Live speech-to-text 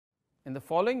In the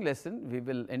following lesson, we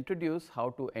will introduce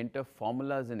how to enter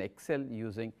formulas in Excel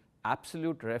using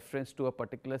absolute reference to a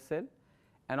particular cell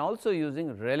and also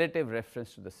using relative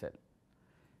reference to the cell.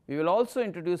 We will also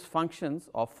introduce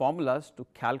functions or formulas to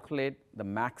calculate the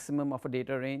maximum of a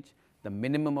data range, the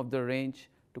minimum of the range,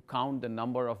 to count the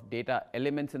number of data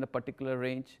elements in a particular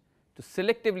range, to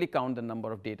selectively count the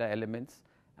number of data elements,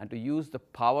 and to use the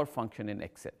power function in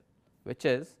Excel, which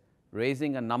is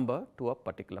raising a number to a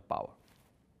particular power.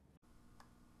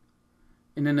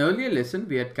 In an earlier lesson,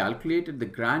 we had calculated the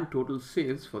grand total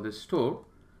sales for the store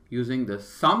using the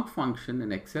sum function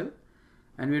in Excel,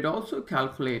 and we had also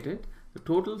calculated the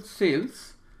total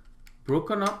sales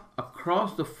broken up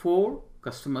across the 4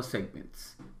 customer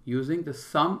segments using the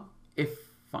sum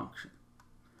if function.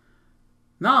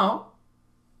 Now,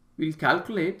 we will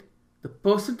calculate the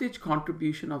percentage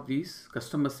contribution of these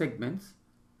customer segments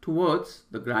towards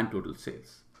the grand total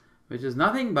sales, which is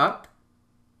nothing but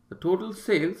the total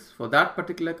sales for that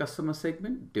particular customer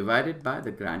segment divided by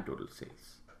the grand total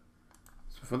sales.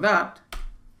 So for that,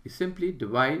 we simply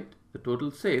divide the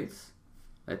total sales,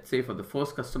 let's say for the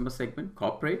first customer segment,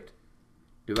 corporate,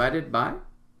 divided by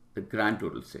the grand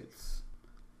total sales.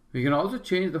 We can also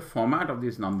change the format of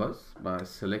these numbers by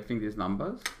selecting these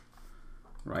numbers,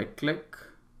 right click,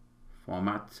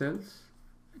 format cells,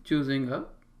 choosing a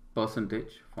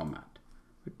percentage format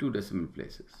with 2 decimal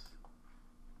places.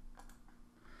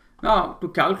 Now, to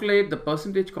calculate the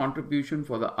percentage contribution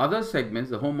for the other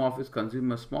segments, the home office,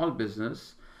 consumer, small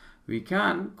business, we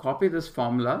can copy this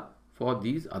formula for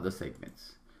these other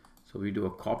segments. So we do a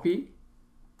copy.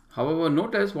 However,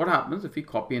 notice what happens if we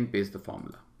copy and paste the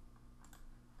formula.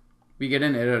 We get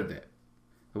an error there.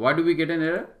 Why do we get an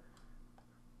error?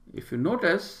 If you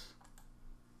notice,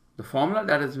 the formula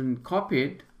that has been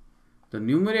copied, the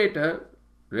numerator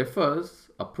refers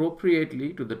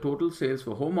appropriately to the total sales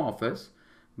for home office,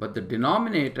 but the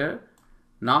denominator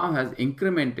now has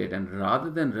incremented, and rather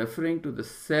than referring to the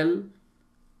cell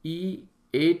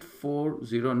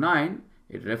E8409,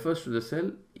 it refers to the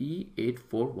cell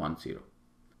E8410.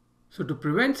 So to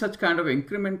prevent such kind of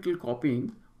incremental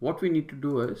copying, what we need to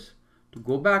do is to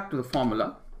go back to the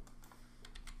formula,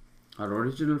 our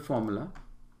original formula,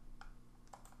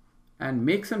 and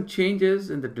make some changes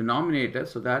in the denominator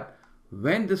so that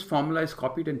when this formula is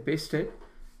copied and pasted,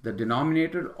 the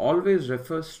denominator always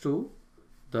refers to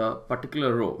the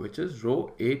particular row, which is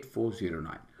row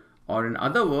 8409. Or in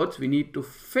other words, we need to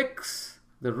fix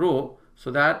the row so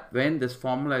that when this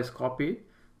formula is copied,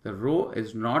 the row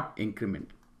is not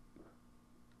incremental.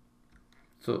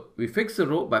 So we fix the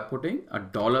row by putting a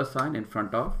 $sign in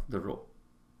front of the row.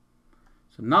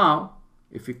 So now,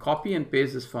 if we copy and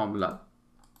paste this formula,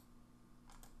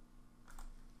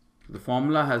 the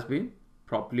formula has been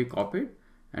properly copied,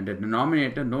 and the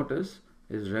denominator, notice,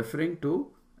 is referring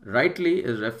to, rightly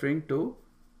is referring to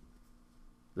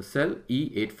the cell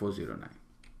E8409.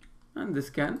 And this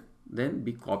can then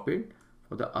be copied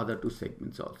for the other 2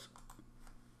 segments also.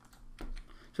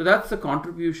 So that's the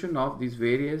contribution of these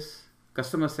various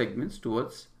customer segments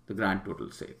towards the grand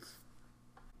total sales.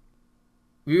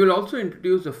 We will also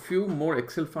introduce a few more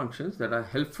Excel functions that are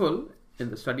helpful in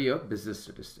the study of business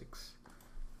statistics,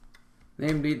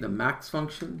 namely the max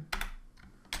function,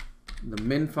 the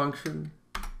min function,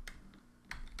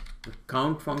 the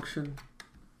count function,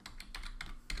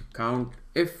 the count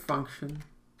if function,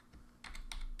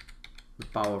 the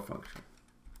power function.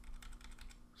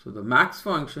 So the max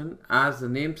function, as the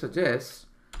name suggests,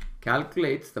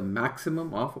 calculates the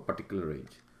maximum of a particular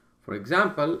range. For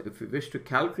example, if we wish to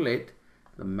calculate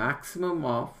the maximum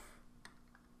of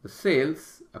the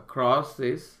sales across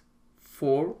these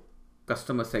 4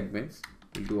 customer segments,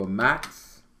 we'll do a max,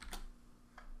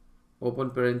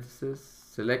 open parenthesis,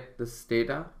 select this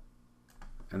data,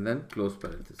 and then close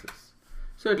parenthesis.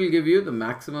 So it will give you the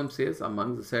maximum sales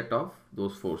among the set of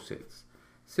those 4 sales.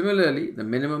 Similarly, the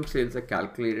minimum sales are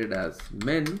calculated as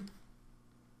min,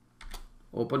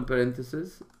 open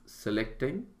parenthesis,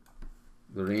 selecting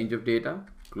the range of data,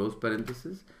 close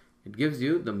parenthesis. It gives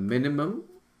you the minimum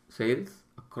sales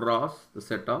across the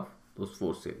set of those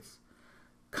 4 sales.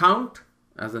 Count,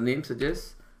 as the name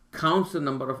suggests, counts the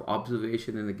number of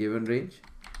observation in a given range.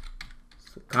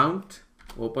 So count,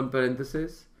 open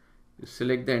parenthesis, you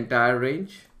select the entire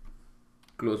range,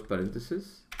 close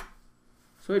parenthesis.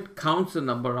 So it counts the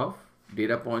number of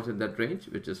data points in that range,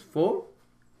 which is 4.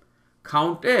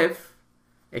 Count if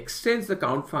extends the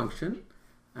count function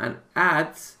and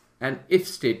adds an if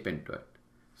statement to it.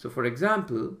 So for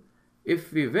example,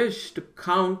 if we wish to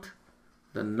count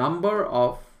the number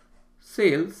of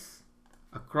sales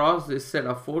across this set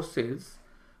of 4 sales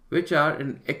which are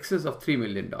in excess of $3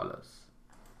 million.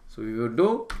 So we will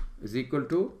do is equal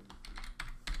to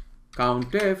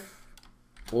COUNTIF,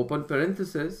 open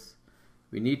parenthesis,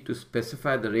 we need to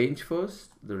specify the range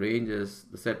first. The range is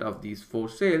the set of these 4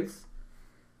 sales,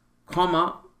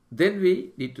 comma, then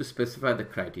we need to specify the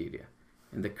criteria.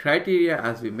 And the criteria,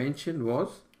 as we mentioned,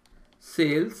 was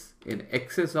sales in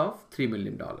excess of $3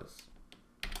 million.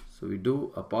 So we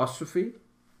do apostrophe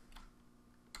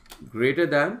greater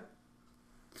than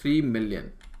 3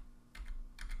 million.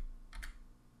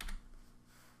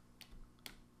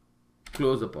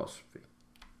 Close apostrophe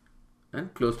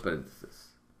and close parenthesis.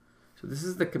 So this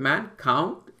is the command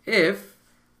count if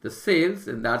the sales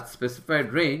in that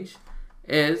specified range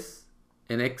is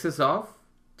in excess of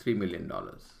 $3 million.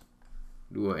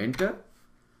 Do a enter.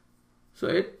 So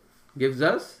it gives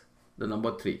us the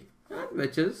number 3,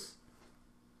 which is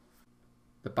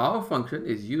the power function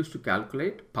is used to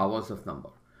calculate powers of number.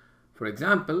 For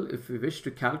example, if we wish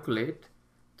to calculate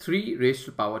 3 raised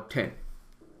to the power 10,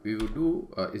 we will do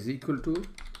is equal to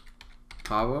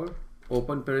power,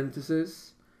 open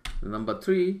parenthesis, the number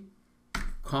 3,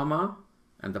 comma,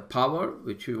 and the power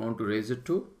which we want to raise it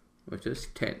to, which is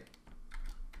 10.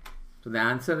 So the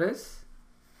answer is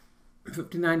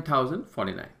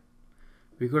 59,049.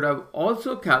 We could have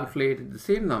also calculated the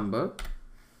same number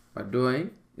by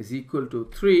doing is equal to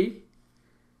 3,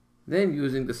 then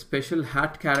using the special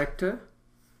hat character,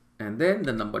 and then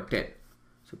the number 10.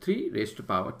 So 3 raised to the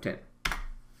power 10.